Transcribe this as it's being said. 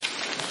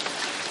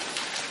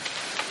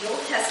The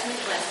Old Testament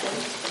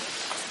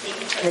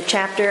lesson, the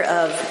chapter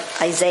of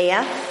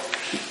Isaiah,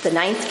 the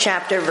 9th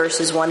chapter,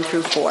 verses 1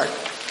 through 4.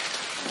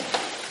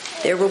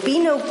 There will be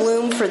no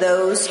gloom for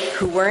those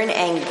who were in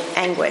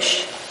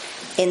anguish.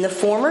 In the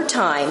former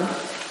time,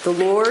 the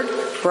Lord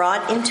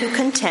brought into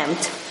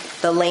contempt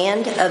the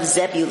land of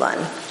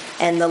Zebulun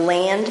and the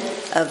land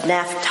of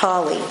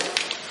Naphtali.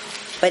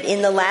 But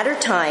in the latter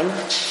time,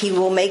 he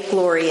will make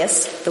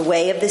glorious the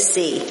way of the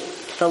sea,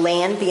 the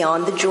land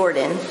beyond the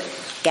Jordan,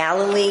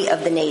 Galilee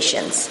of the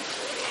nations.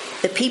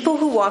 The people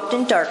who walked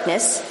in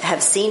darkness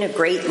have seen a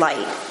great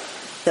light.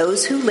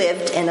 Those who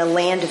lived in a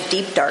land of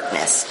deep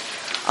darkness,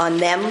 on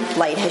them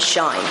light has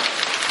shined.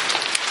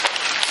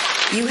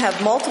 You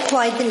have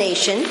multiplied the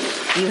nation,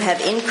 you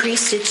have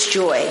increased its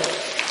joy.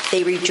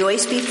 They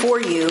rejoice before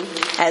you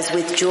as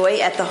with joy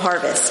at the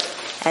harvest,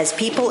 as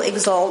people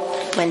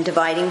exult when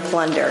dividing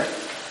plunder.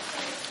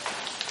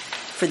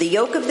 For the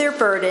yoke of their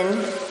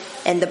burden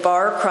and the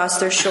bar across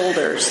their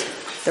shoulders,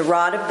 the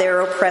rod of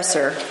their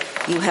oppressor,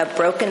 you have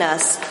broken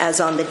us as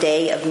on the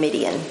day of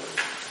Midian.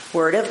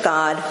 Word of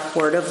God,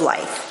 word of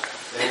life.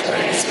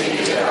 Thanks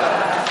be to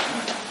God.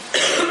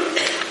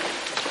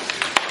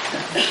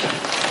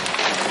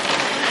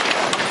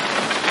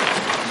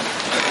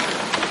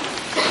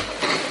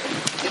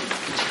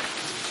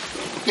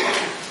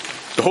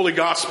 The Holy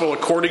Gospel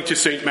according to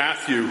St.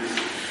 Matthew,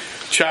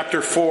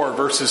 chapter 4,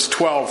 verses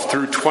 12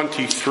 through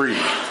 23.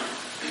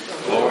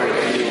 Glory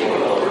to you, O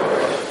Lord.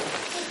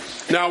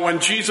 Now when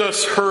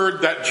Jesus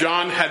heard that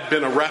John had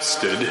been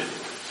arrested,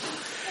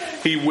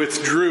 he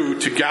withdrew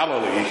to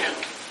Galilee.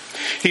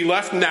 He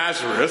left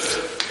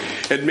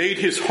Nazareth and made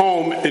his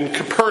home in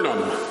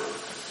Capernaum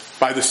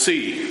by the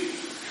sea,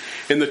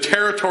 in the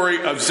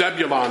territory of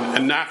Zebulun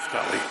and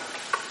Naphtali,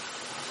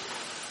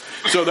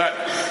 so that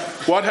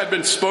what had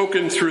been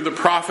spoken through the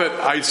prophet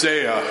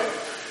Isaiah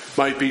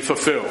might be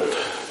fulfilled.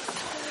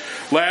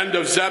 Land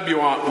of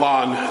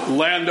Zebulun,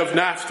 land of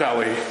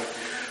Naphtali,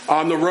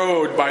 on the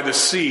road by the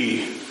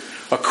sea,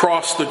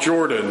 across the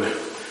Jordan,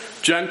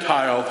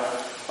 Gentile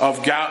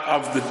of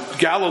the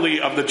Galilee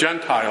of the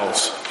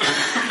Gentiles.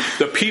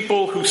 The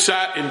people who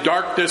sat in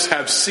darkness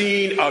have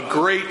seen a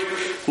great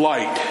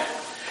light,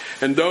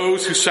 and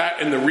those who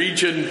sat in the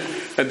region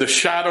and the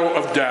shadow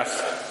of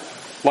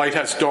death, light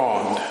has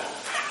dawned.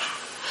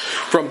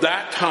 From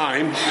that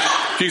time,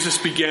 Jesus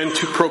began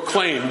to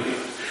proclaim,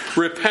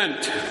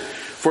 "Repent,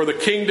 for the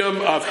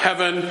kingdom of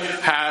heaven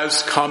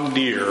has come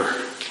near."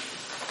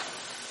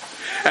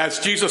 As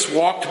Jesus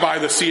walked by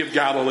the Sea of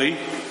Galilee,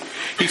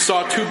 he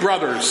saw two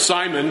brothers,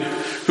 Simon,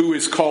 who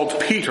is called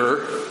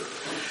Peter,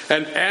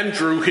 and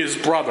Andrew, his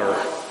brother,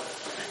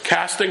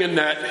 casting a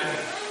net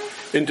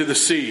into the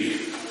sea,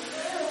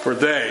 for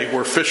they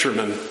were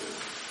fishermen.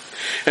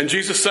 And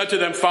Jesus said to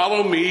them,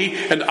 "Follow me,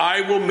 and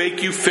I will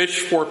make you fish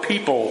for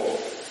people."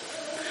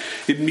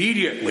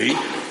 Immediately,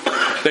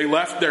 they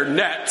left their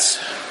nets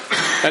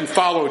and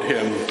followed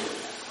him.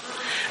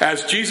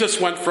 As Jesus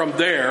went from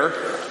there,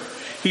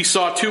 he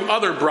saw two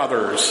other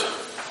brothers,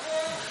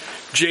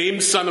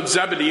 James, son of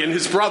Zebedee, and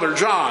his brother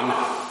John,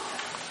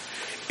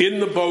 in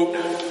the boat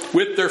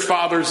with their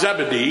father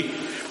Zebedee,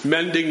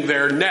 mending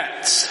their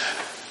nets.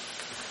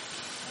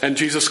 And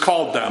Jesus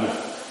called them.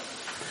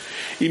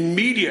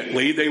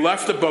 Immediately they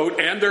left the boat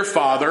and their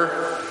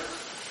father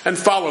and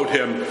followed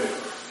him.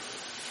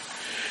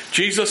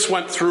 Jesus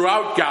went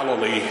throughout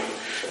Galilee,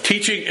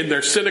 teaching in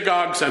their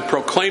synagogues and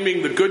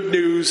proclaiming the good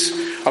news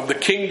of the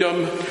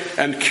kingdom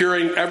and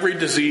curing every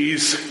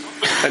disease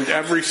and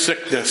every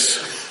sickness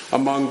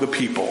among the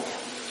people.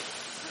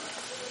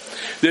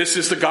 This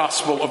is the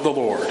gospel of the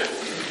Lord.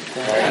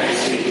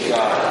 Thanks be to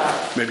God.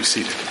 You may be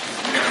seated.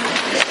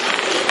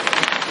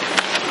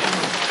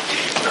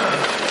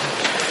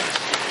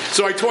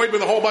 So I toyed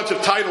with a whole bunch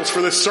of titles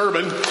for this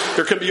sermon.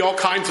 There can be all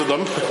kinds of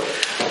them.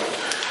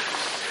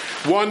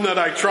 One that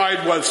I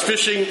tried was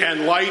Fishing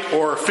and Light,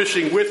 or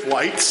Fishing with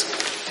Lights.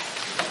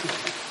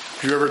 If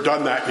you've ever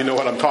done that, you know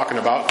what I'm talking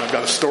about. I've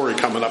got a story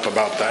coming up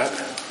about that.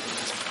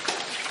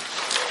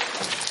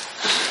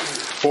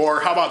 Or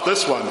how about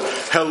this one?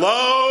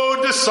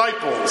 Hello,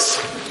 disciples.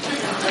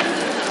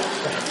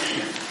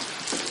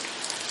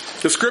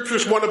 The scripture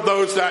is one of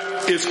those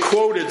that is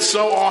quoted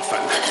so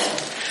often,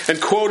 and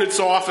quoted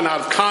so often out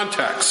of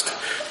context.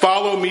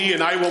 Follow me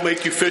and I will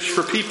make you fish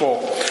for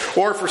people.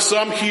 Or for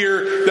some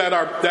here that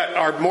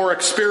are more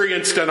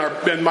experienced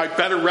and might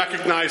better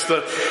recognize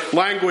the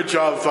language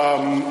of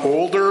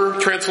older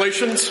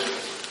translations.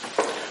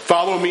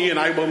 Follow me and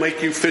I will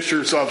make you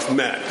fishers of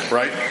men,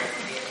 right?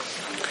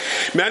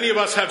 Many of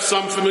us have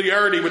some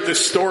familiarity with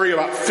this story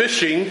about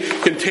fishing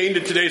contained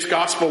in today's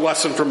gospel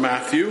lesson from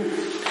Matthew.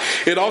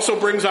 It also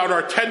brings out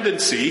our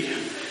tendency,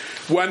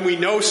 when we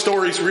know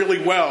stories really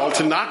well,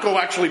 to not go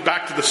actually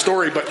back to the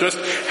story, but just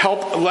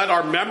help let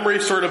our memory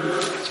sort of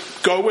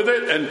go with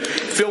it and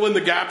fill in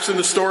the gaps in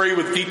the story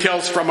with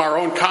details from our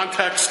own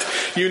context.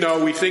 You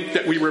know, we think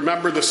that we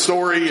remember the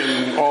story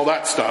and all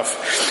that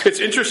stuff. It's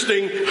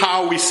interesting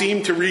how we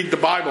seem to read the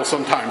Bible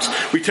sometimes.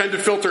 We tend to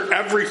filter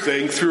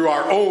everything through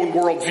our own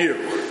worldview.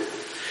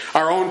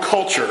 our own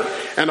culture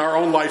and our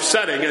own life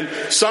setting. And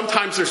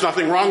sometimes there's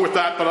nothing wrong with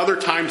that, but other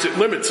times it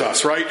limits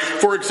us, right?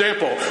 For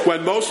example,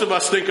 when most of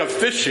us think of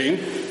fishing,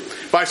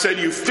 if I say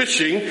to you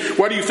fishing,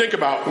 what do you think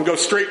about? And go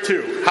straight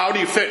to, how do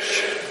you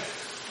fish?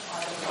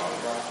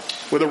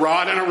 With a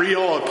rod and a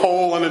reel, a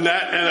pole and a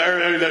net,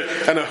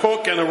 and a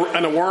hook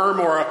and a worm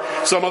or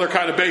some other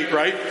kind of bait,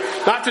 right?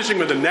 Not fishing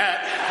with a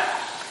net.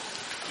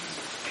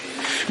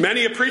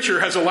 Many a preacher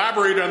has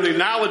elaborated on the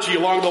analogy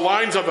along the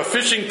lines of a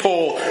fishing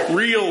pole,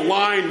 reel,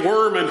 line,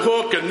 worm, and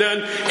hook, and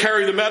then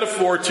carry the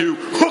metaphor to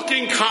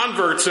hooking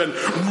converts and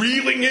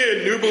reeling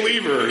in new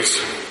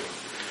believers.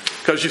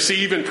 Because you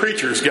see, even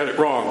preachers get it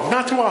wrong.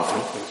 Not too often.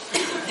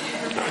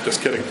 No,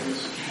 just kidding.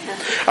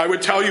 I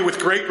would tell you with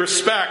great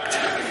respect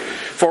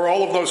for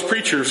all of those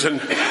preachers and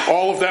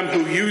all of them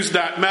who use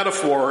that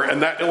metaphor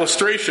and that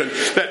illustration,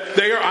 that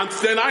they are on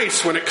thin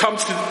ice when it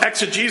comes to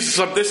exegesis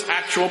of this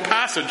actual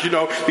passage.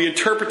 The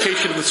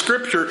interpretation of the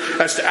scripture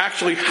as to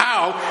actually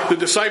how the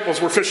disciples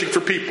were fishing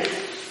for people.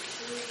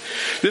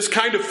 This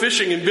kind of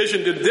fishing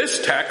envisioned in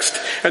this text,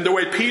 and the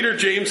way Peter,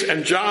 James,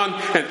 and John,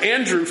 and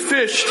Andrew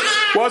fished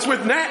was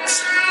with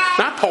nets,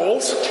 not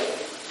poles.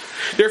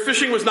 Their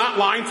fishing was not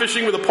line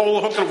fishing with a pole,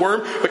 a hook, and a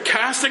worm, but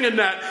casting a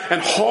net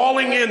and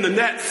hauling in the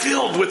net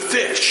filled with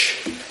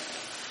fish.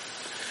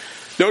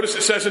 Notice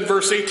it says in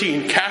verse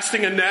 18,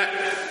 casting a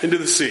net into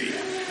the sea,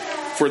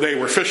 for they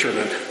were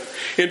fishermen.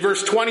 In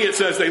verse 20 it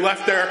says they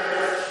left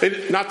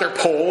not their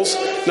poles,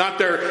 not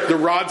the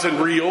rods and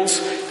reels,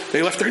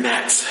 they left their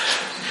nets.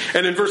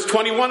 And in verse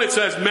 21 it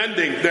says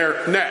mending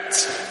their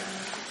nets.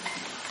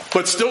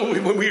 But still,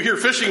 when we hear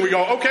fishing, we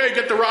go, okay,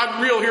 get the rod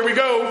and reel, here we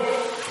go.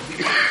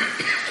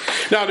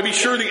 Now, to be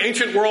sure, the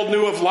ancient world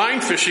knew of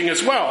line fishing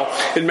as well.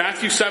 In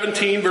Matthew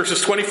 17,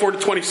 verses 24 to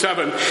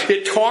 27,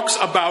 it talks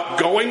about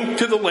going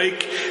to the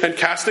lake and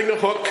casting a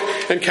hook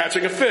and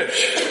catching a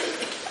fish.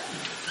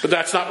 But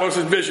that's not what was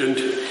envisioned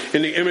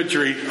in the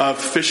imagery of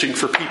fishing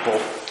for people.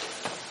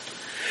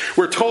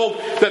 We're told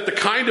that the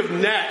kind of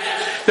net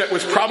that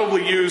was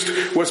probably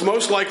used was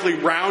most likely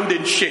round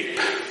in shape,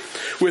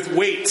 with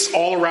weights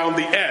all around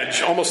the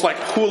edge, almost like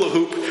a hula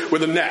hoop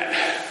with a net.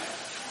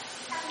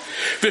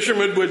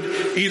 Fishermen would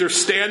either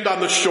stand on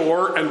the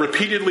shore and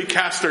repeatedly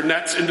cast their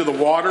nets into the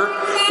water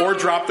or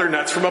drop their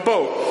nets from a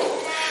boat.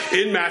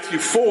 In Matthew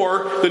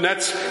 4, the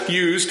nets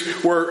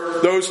used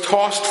were those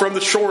tossed from the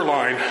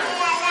shoreline.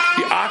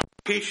 The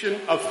occupation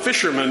of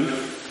fishermen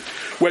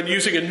when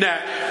using a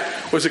net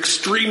was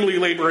extremely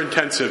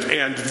labor-intensive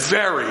and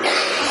very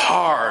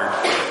hard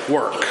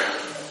work.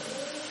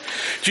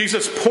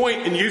 Jesus'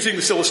 point in using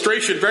this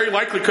illustration very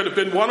likely could have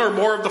been one or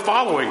more of the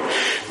following.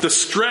 The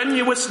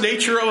strenuous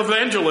nature of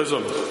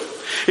evangelism.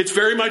 It's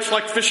very much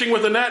like fishing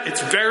with a net.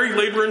 It's very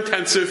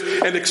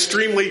labor-intensive and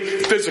extremely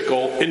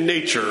physical in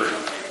nature.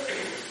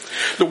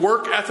 The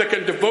work ethic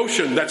and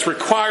devotion that's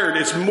required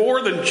is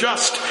more than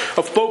just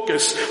a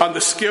focus on the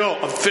skill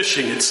of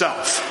fishing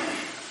itself.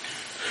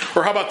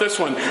 Or how about this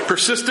one?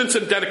 Persistence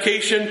and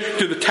dedication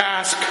to the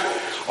task,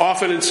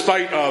 often in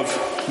spite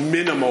of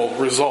minimal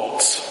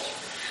results.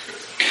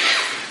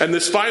 And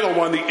this final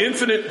one, the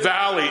infinite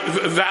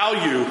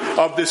value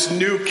of this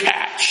new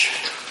catch.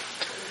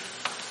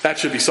 That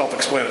should be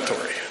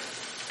self-explanatory.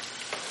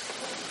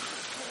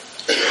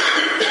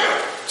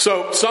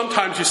 So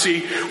sometimes, you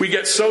see, we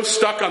get so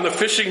stuck on the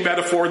fishing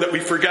metaphor that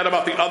we forget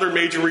about the other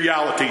major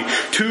reality.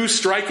 Two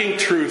striking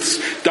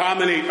truths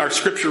dominate our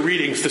scripture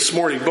readings this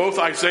morning, both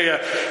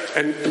Isaiah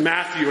and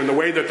Matthew, in the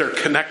way that they're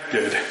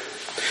connected.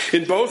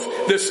 In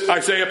both this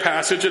Isaiah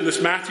passage and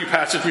this Matthew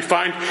passage, we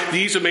find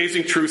these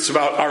amazing truths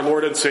about our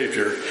Lord and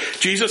Savior.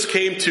 Jesus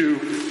came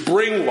to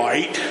bring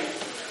light,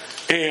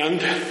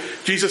 and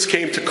Jesus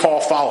came to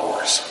call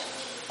followers.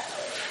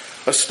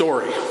 A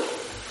story.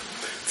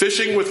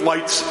 Fishing with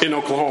lights in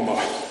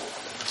Oklahoma.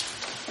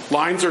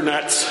 Lines or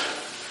nets.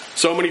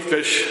 So many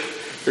fish,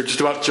 they're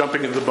just about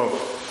jumping into the boat.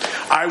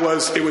 It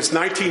was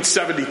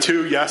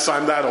 1972. Yes,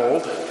 I'm that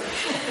old.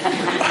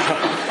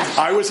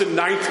 I was in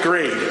 9th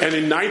grade, and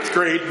in 9th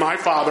grade, my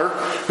father,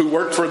 who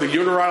worked for the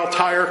Uniroyal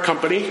Tire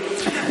Company,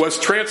 was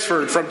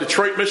transferred from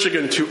Detroit,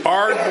 Michigan to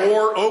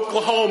Ardmore,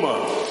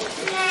 Oklahoma.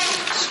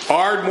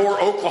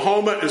 Ardmore,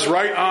 Oklahoma is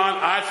right on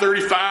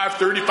I-35,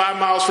 35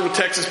 miles from the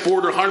Texas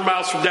border, 100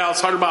 miles from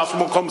Dallas, 100 miles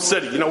from Oklahoma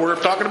City. You know where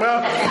I'm talking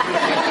about?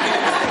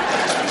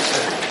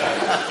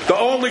 The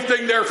only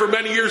thing there for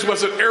many years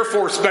was an Air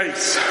Force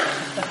base.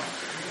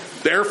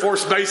 The Air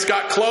Force base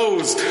got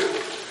closed.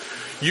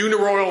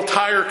 Uniroyal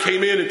Tire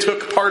came in and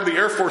took part of the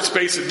Air Force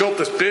base and built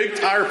this big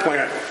tire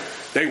plant.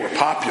 They were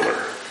popular.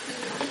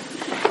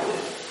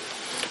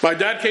 My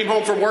dad came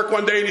home from work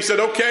one day and he said,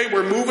 okay,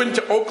 we're moving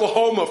to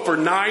Oklahoma for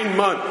 9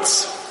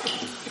 months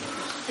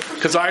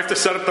because I have to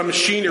set up the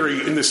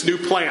machinery in this new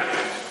plant.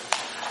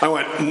 I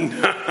went,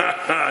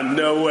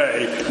 no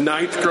way.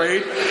 9th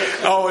grade?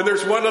 Oh, and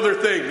there's one other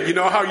thing. You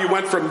know how you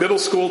went from middle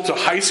school to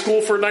high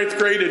school for 9th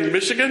grade in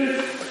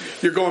Michigan?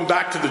 You're going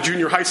back to the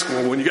junior high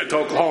school when you get to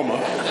Oklahoma.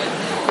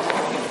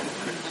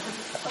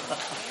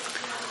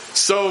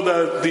 So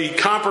the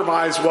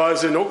compromise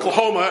was in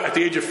Oklahoma at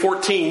the age of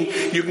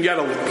 14, you can get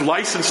a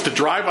license to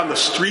drive on the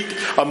street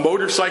a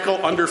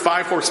motorcycle under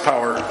 5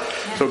 horsepower.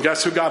 So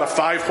guess who got a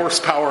 5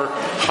 horsepower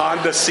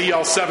Honda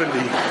CL70?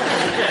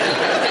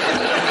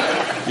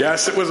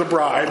 Yes, it was a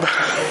bribe.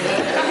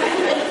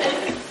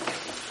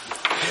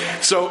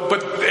 So,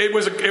 but it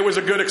was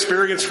a good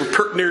experience for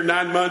pert near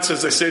 9 months,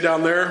 as they say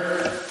down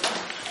there.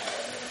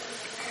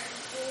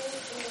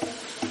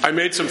 I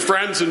made some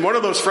friends, and one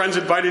of those friends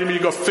invited me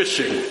to go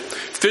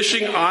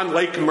fishing on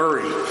Lake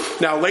Murray.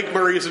 Now, Lake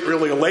Murray isn't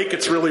really a lake,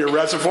 it's really a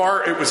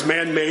reservoir. It was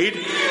man-made,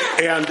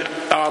 and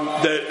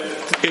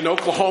in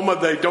Oklahoma,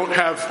 they don't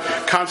have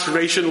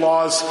conservation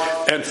laws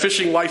and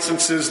fishing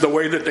licenses the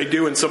way that they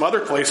do in some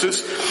other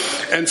places.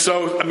 And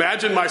so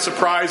imagine my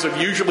surprise of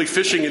usually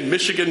fishing in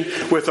Michigan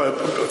with a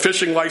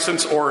fishing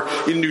license or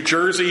in New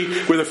Jersey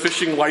with a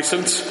fishing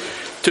license,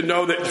 to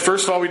know that,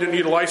 first of all, we didn't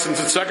need a license,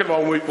 and second of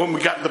all, when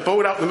we got the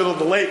boat out in the middle of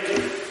the lake,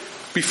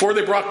 before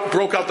they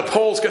broke out the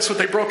poles, guess what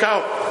they broke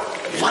out?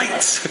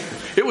 Lights.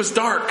 It was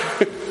dark.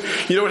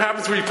 You know what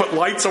happens when you put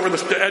lights over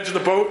the edge of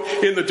the boat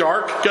in the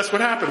dark? Guess what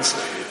happens?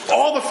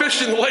 All the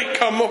fish in the lake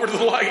come over to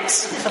the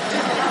lights.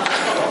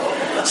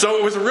 So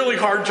it was a really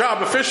hard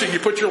job of fishing. You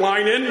put your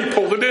line in, you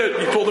pulled it in,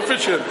 you pulled the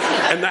fish in.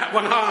 And that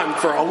went on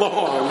for a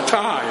long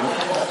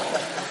time.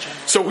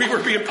 So we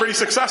were being pretty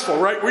successful,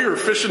 right? We were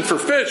fishing for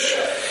fish,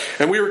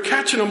 and we were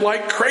catching them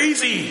like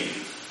crazy.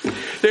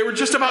 They were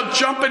just about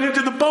jumping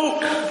into the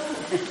boat.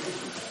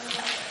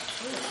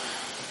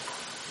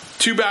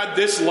 Too bad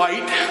this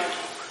light,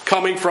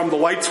 coming from the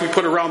lights we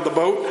put around the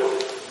boat,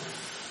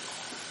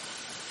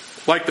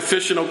 like the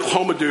fish in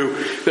Oklahoma do,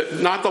 that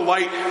not the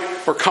light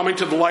or coming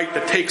to the light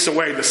that takes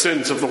away the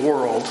sins of the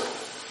world.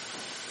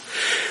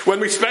 When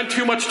we spend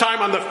too much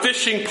time on the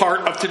fishing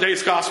part of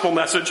today's gospel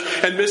message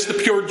and miss the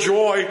pure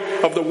joy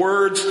of the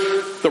words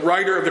the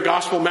writer of the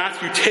gospel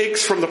Matthew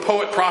takes from the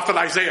poet prophet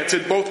Isaiah, it's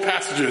in both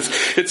passages.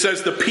 It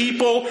says, the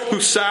people who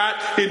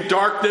sat in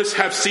darkness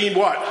have seen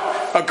what?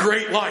 A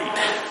great light.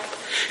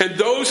 And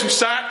those who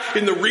sat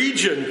in the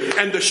region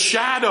and the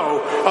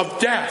shadow of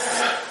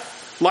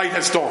death, light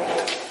has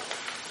dawned.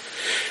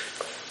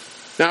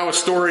 Now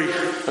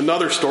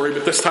another story,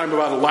 but this time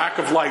about a lack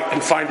of light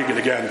and finding it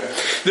again.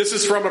 This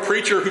is from a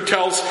preacher who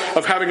tells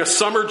of having a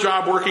summer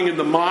job working in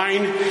the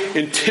mine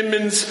in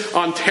Timmins,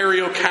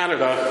 Ontario,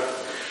 Canada.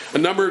 A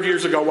number of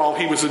years ago while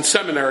he was in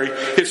seminary,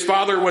 his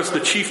father was the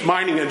chief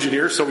mining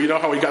engineer, so we know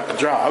how he got the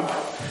job.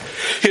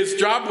 His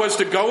job was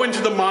to go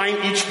into the mine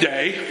each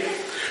day,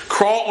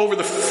 crawl over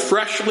the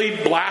freshly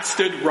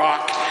blasted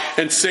rock,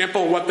 and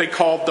sample what they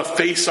called the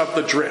face of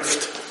the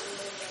drift.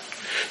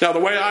 Now, the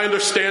way I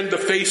understand the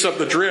face of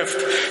the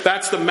drift,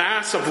 that's the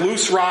mass of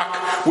loose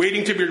rock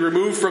waiting to be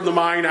removed from the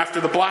mine after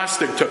the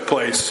blasting took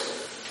place.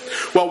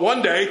 Well,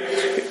 one day,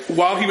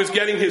 while he was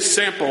getting his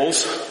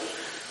samples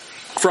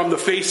from the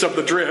face of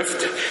the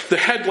drift, the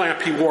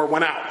headlamp he wore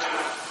went out.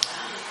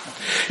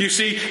 You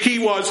see, he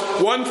was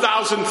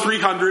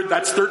 1,300,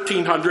 that's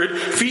 1,300,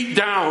 feet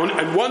down,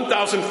 and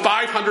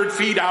 1,500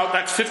 feet out,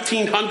 that's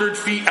 1,500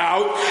 feet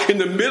out, in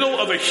the middle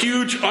of a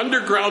huge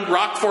underground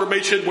rock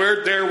formation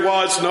where there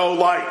was no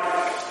light.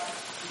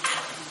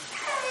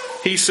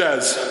 He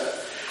says,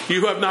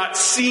 you have not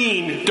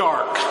seen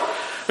dark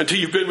until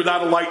you've been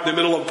without a light in the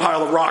middle of a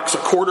pile of rocks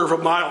 1/4 of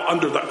a mile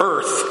under the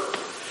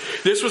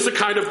earth. This was the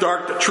kind of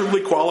dark that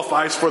truly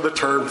qualifies for the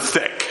term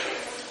thick.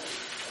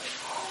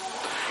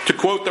 To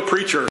quote the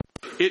preacher,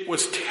 it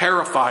was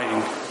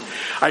terrifying.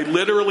 I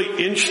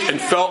literally inched and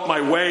felt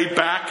my way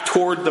back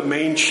toward the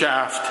main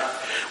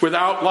shaft.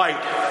 Without light,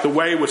 the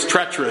way was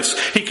treacherous.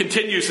 He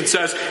continues and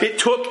says, it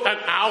took an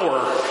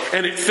hour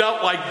and it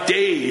felt like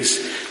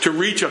days to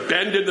reach a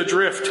bend in the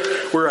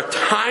drift where a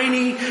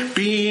tiny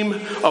beam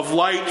of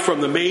light from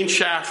the main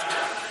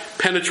shaft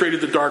penetrated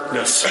the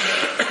darkness.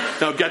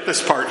 Now get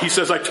this part. He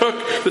says, I took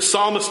the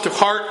psalmist to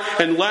heart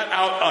and let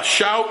out a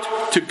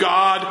shout to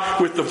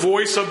God with the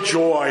voice of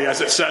joy,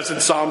 as it says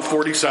in Psalm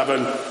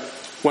 47,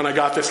 when I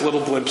got this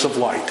little glimpse of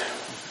light.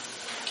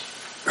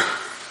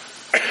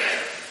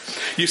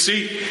 You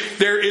see,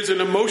 there is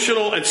an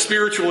emotional and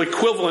spiritual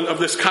equivalent of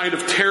this kind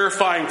of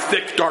terrifying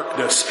thick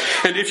darkness.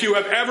 And if you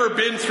have ever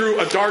been through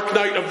a dark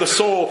night of the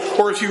soul,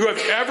 or if you have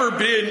ever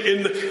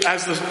been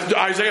as the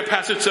Isaiah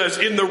passage says,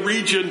 in the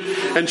region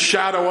and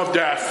shadow of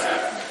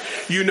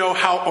death, you know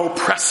how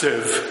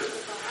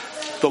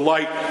oppressive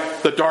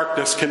the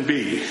darkness can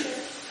be.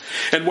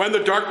 And when the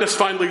darkness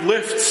finally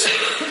lifts,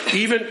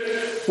 even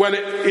when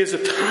it is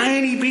a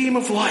tiny beam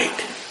of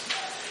light,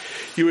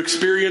 you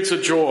experience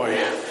a joy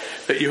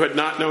that you had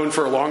not known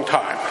for a long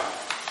time.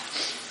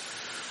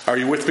 Are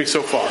you with me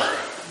so far?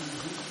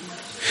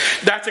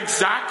 That's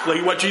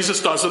exactly what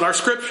Jesus does in our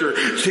scripture.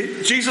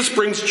 Jesus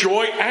brings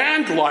joy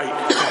and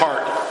light to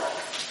heart,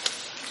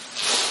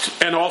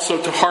 and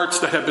also to hearts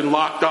that have been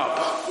locked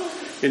up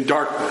in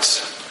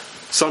darkness,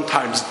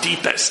 sometimes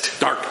deepest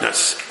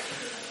darkness,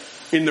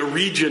 in the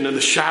region and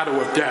the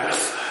shadow of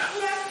death.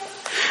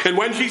 And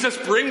when Jesus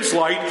brings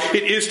light,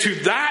 it is to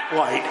that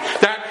light,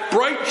 that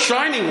bright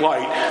shining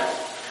light,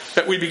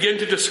 that we begin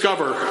to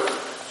discover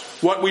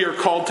what we are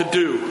called to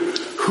do,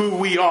 who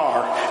we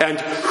are, and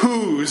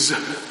whose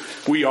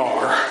we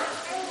are.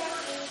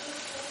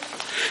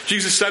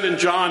 Jesus said it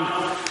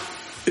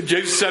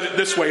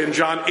this way in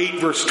John 8,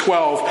 verse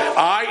 12,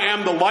 I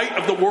am the light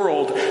of the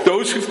world.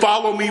 Those who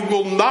follow me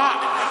will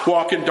not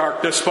walk in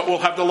darkness, but will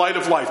have the light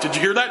of life. Did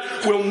you hear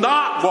that? Will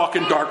not walk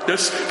in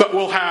darkness, but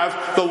will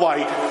have the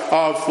light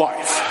of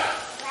life.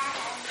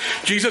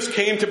 Jesus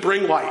came to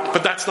bring light,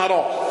 but that's not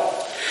all.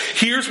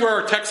 Here's where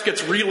our text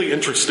gets really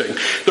interesting.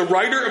 The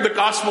writer of the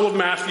Gospel of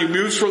Matthew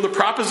moves from the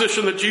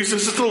proposition that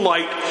Jesus is the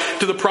light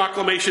to the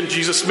proclamation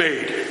Jesus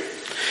made.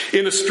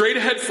 In a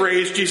straight-ahead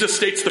phrase, Jesus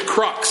states the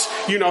crux,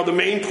 the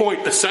main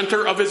point, the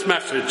center of his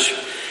message.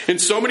 In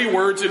so many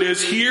words, it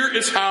is, here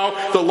is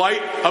how the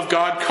light of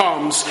God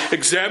comes.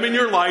 Examine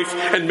your life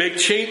and make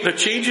the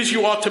changes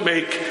you ought to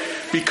make,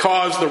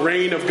 because the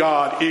reign of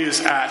God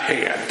is at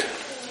hand.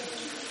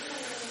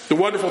 The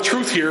wonderful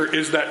truth here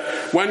is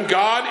that when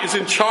God is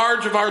in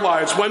charge of our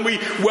lives, when we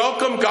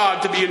welcome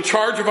God to be in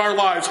charge of our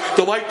lives,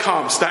 the light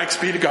comes. Thanks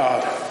be to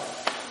God.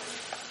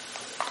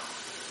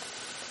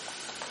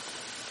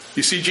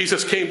 You see,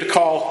 Jesus came to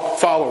call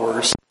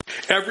followers.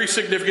 Every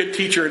significant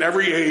teacher in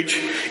every age,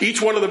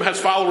 each one of them has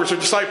followers or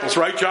disciples,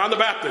 right? John the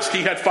Baptist,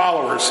 he had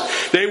followers.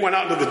 They went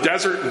out into the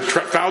desert and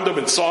found him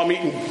and saw him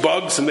eating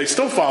bugs, and they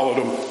still followed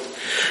him.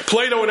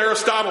 Plato and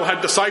Aristotle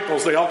had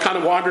disciples. They all kind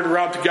of wandered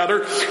around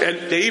together,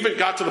 and they even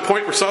got to the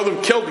point where some of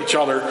them killed each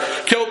other,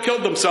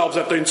 killed themselves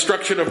at the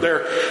instruction of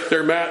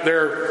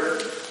their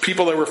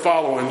people they were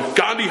following.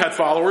 Gandhi had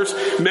followers.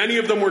 Many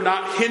of them were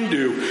not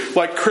Hindu,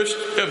 but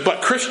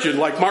Christian,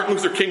 like Martin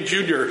Luther King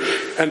Jr.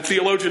 and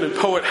theologian and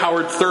poet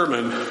Howard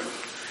Thurman.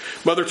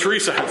 Mother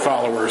Teresa had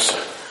followers.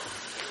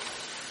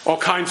 All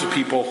kinds of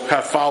people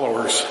have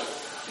followers.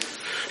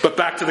 But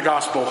back to the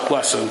gospel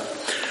lesson.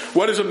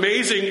 What is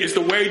amazing is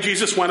the way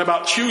Jesus went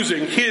about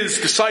choosing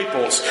his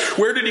disciples.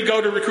 Where did he go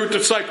to recruit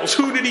disciples?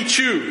 Who did he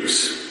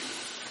choose?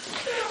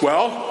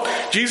 Well,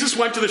 Jesus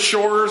went to the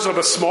shores of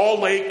a small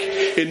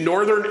lake in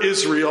northern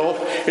Israel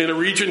in a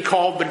region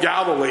called the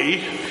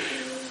Galilee.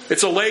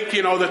 It's a lake,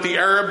 that the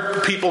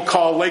Arab people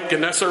call Lake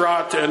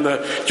Gennesaret and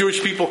the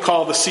Jewish people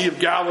call the Sea of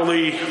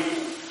Galilee.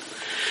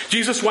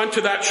 Jesus went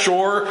to that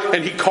shore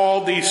and he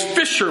called these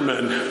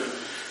fishermen,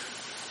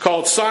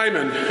 called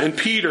Simon and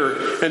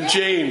Peter and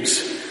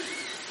James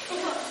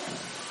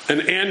and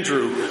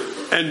Andrew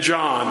and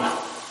John.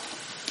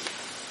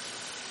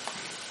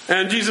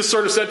 And Jesus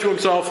sort of said to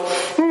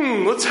himself,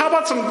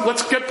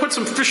 let's put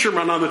some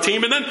fishermen on the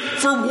team, and then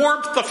for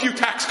warmth, a few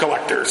tax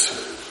collectors.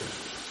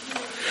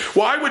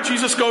 Why would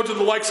Jesus go to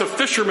the likes of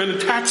fishermen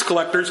and tax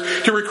collectors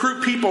to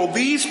recruit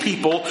these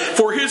people,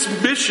 for his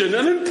mission,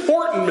 an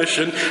important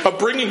mission of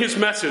bringing his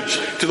message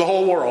to the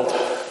whole world?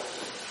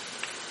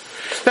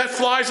 That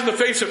flies in the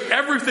face of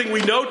everything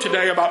we know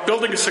today about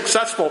building a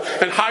successful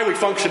and highly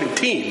functioning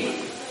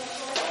team.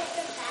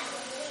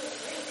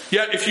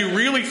 Yet, if you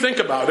really think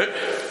about it,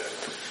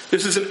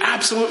 this is an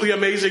absolutely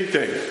amazing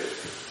thing.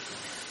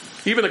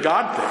 Even a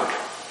God thing.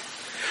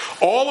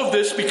 All of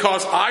this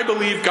because I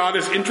believe God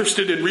is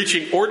interested in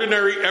reaching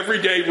ordinary,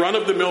 everyday,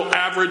 run-of-the-mill,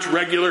 average,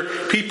 regular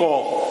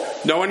people.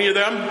 Know any of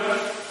them?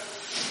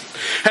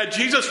 Had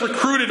Jesus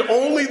recruited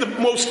only the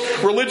most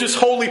religious,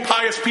 holy,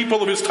 pious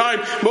people of his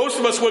time, most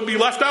of us would be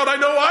left out. I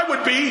know I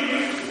would be.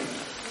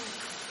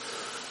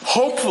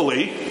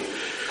 Hopefully,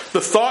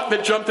 the thought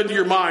that jumped into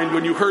your mind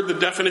when you heard the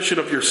definition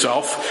of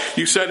yourself,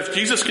 you said, if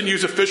Jesus can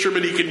use a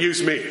fisherman, he can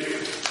use me.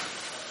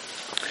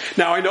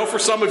 Now, I know for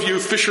some of you,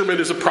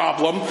 fisherman is a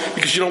problem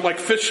because you don't like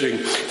fishing.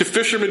 To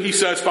fishermen, he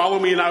says, follow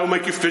me and I will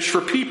make you fish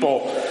for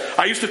people.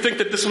 I used to think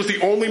that this was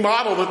the only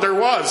model that there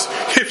was.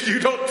 If you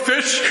don't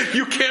fish,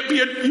 you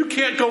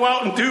can't go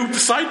out and do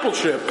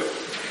discipleship.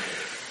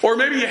 Or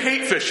maybe you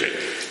hate fishing.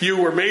 You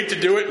were made to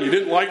do it and you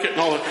didn't like it and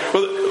all that.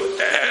 Well,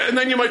 and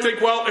then you might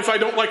think, well, if I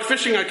don't like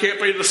fishing, I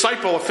can't be a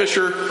disciple, a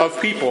fisher of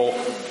people.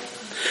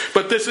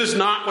 But this is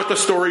not what the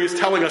story is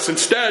telling us.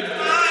 Instead,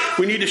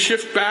 we need to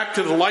shift back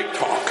to the light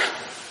talk.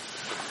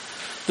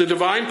 The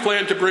divine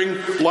plan to bring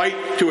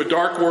light to a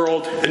dark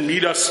world and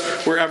meet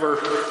us wherever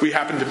we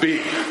happen to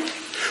be.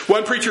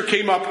 One preacher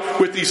came up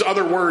with these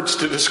other words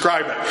to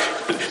describe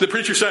it. The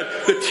preacher said,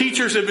 the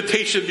teacher's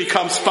invitation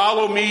becomes,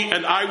 follow me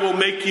and I will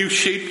make you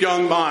shape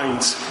young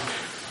minds.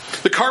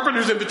 The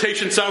carpenter's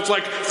invitation sounds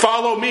like,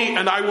 follow me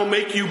and I will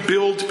make you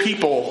build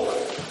people.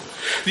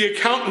 The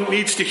accountant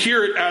needs to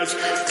hear it as,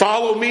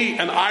 follow me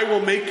and I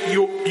will make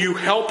you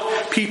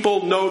help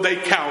people know they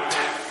count.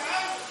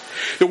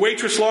 The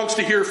waitress longs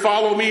to hear,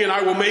 follow me and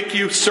I will make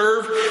you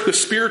serve the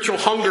spiritual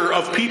hunger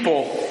of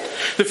people.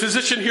 The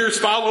physician hears,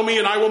 follow me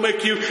and I will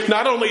make you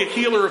not only a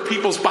healer of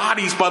people's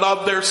bodies, but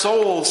of their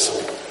souls.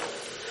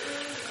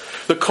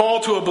 The call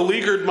to a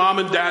beleaguered mom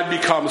and dad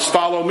becomes,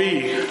 follow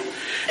me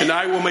and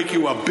I will make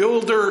you a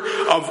builder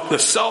of the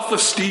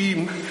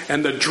self-esteem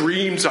and the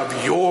dreams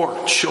of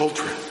your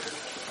children.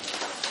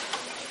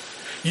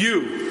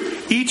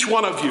 You, each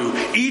one of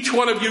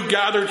you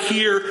gathered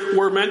here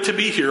were meant to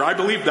be here. I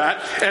believe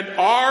that. And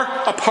are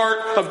a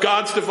part of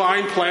God's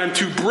divine plan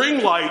to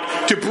bring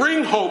light, to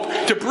bring hope,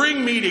 to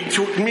bring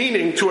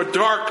meaning to a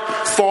dark,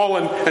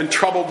 fallen, and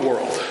troubled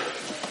world.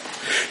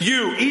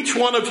 You, each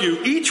one of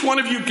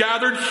you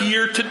gathered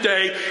here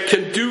today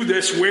can do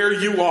this where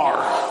you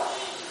are.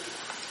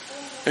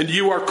 And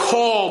you are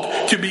called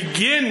to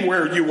begin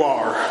where you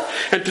are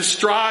and to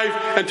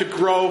strive and to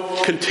grow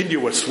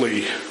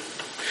continuously.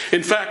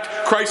 In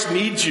fact, Christ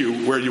needs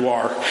you where you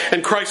are.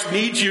 And Christ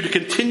needs you to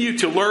continue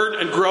to learn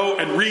and grow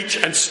and reach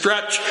and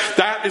stretch.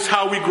 That is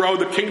how we grow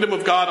the kingdom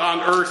of God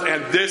on earth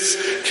and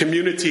this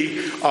community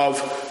of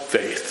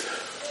faith.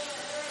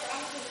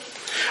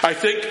 I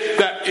think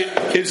that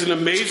it is an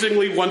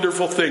amazingly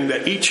wonderful thing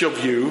that each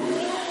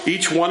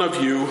one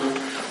of you,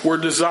 were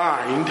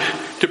designed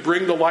to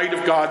bring the light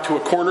of God to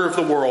a corner of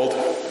the world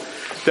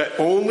that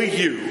only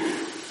you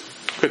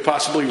could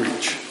possibly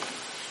reach.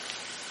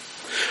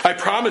 I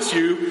promise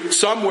you,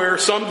 somewhere,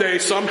 someday,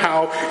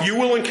 somehow, you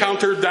will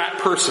encounter that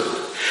person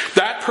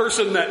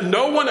that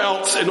no one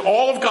else in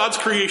all of God's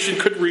creation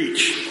could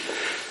reach.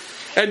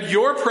 And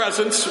your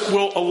presence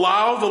will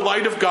allow the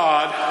light of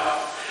God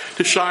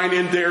to shine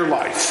in their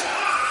life.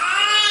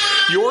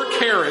 Your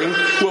caring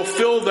will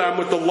fill them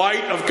with the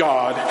light of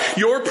God.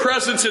 Your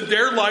presence in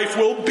their life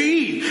will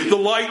be the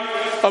light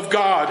of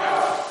God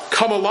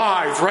come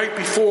alive right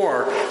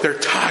before their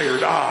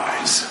tired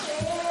eyes.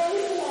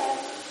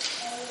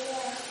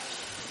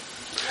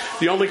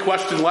 The only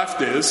question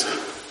left is,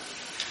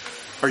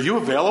 are you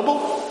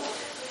available?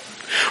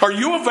 Are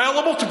you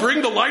available to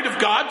bring the light of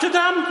God to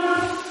them?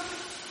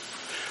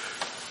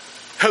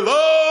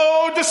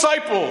 Hello,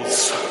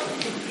 disciples.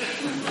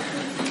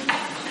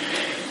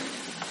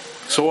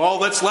 So all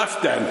that's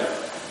left then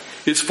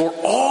is for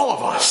all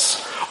of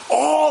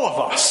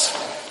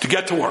us to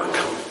get to work.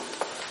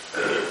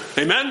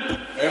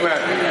 Amen?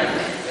 Amen.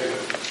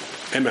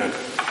 Amen.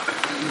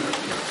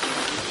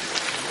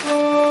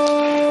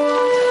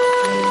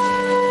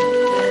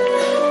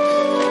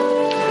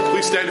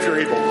 Please stand if you're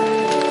able.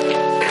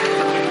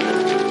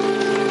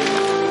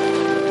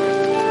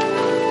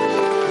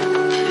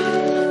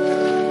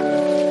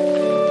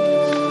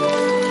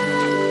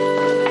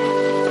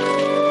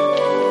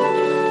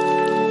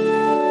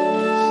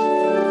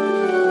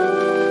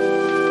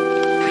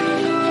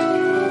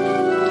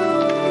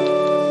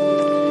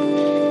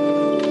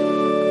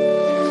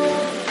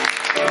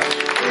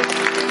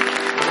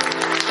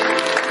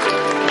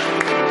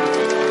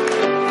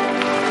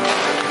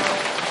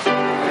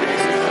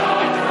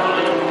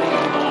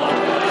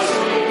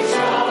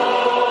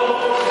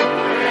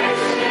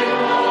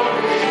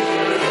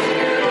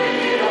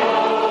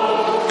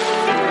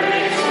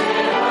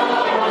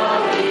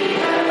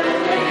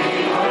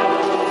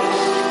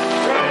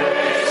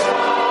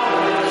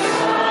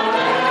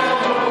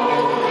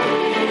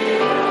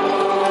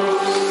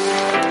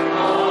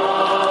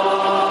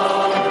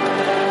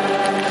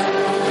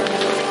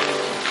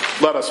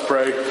 Let us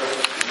pray.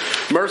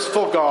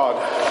 Merciful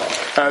God,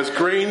 as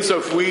grains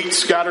of wheat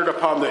scattered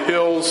upon the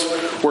hills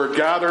were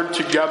gathered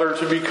together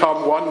to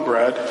become one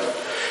bread,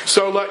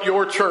 so let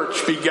your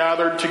church be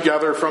gathered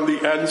together from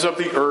the ends of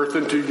the earth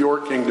into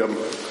your kingdom.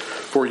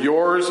 For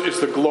yours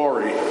is the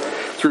glory,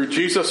 through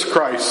Jesus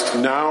Christ,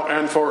 now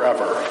and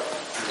forever.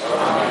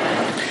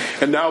 Amen.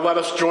 And now let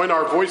us join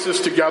our voices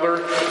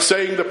together,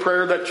 saying the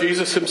prayer that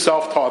Jesus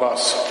himself taught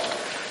us.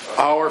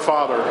 Our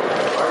Father,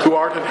 who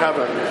art in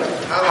heaven,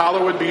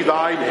 hallowed be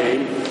thy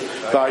name.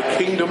 Thy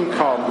kingdom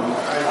come,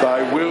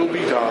 thy will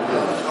be done,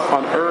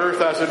 on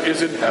earth as it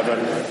is in heaven.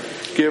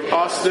 Give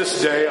us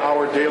this day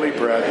our daily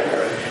bread,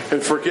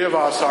 and forgive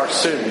us our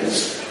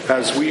sins,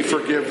 as we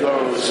forgive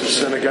those who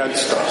sin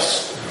against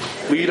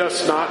us. Lead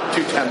us not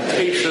to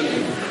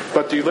temptation,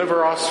 but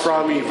deliver us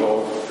from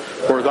evil.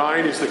 For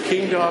thine is the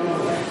kingdom,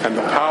 and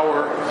the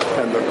power,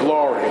 and the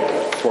glory,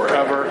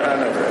 forever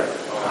and ever.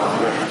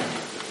 Amen.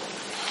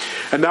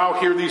 And now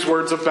hear these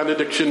words of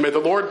benediction. May the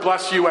Lord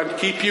bless you and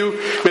keep you.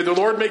 May the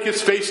Lord make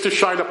his face to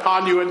shine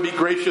upon you and be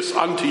gracious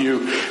unto you.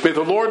 May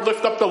the Lord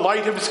lift up the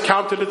light of his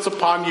countenance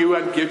upon you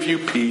and give you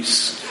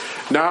peace,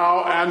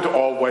 now and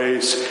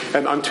always,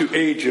 and unto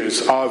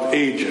ages of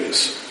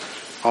ages.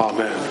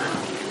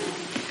 Amen.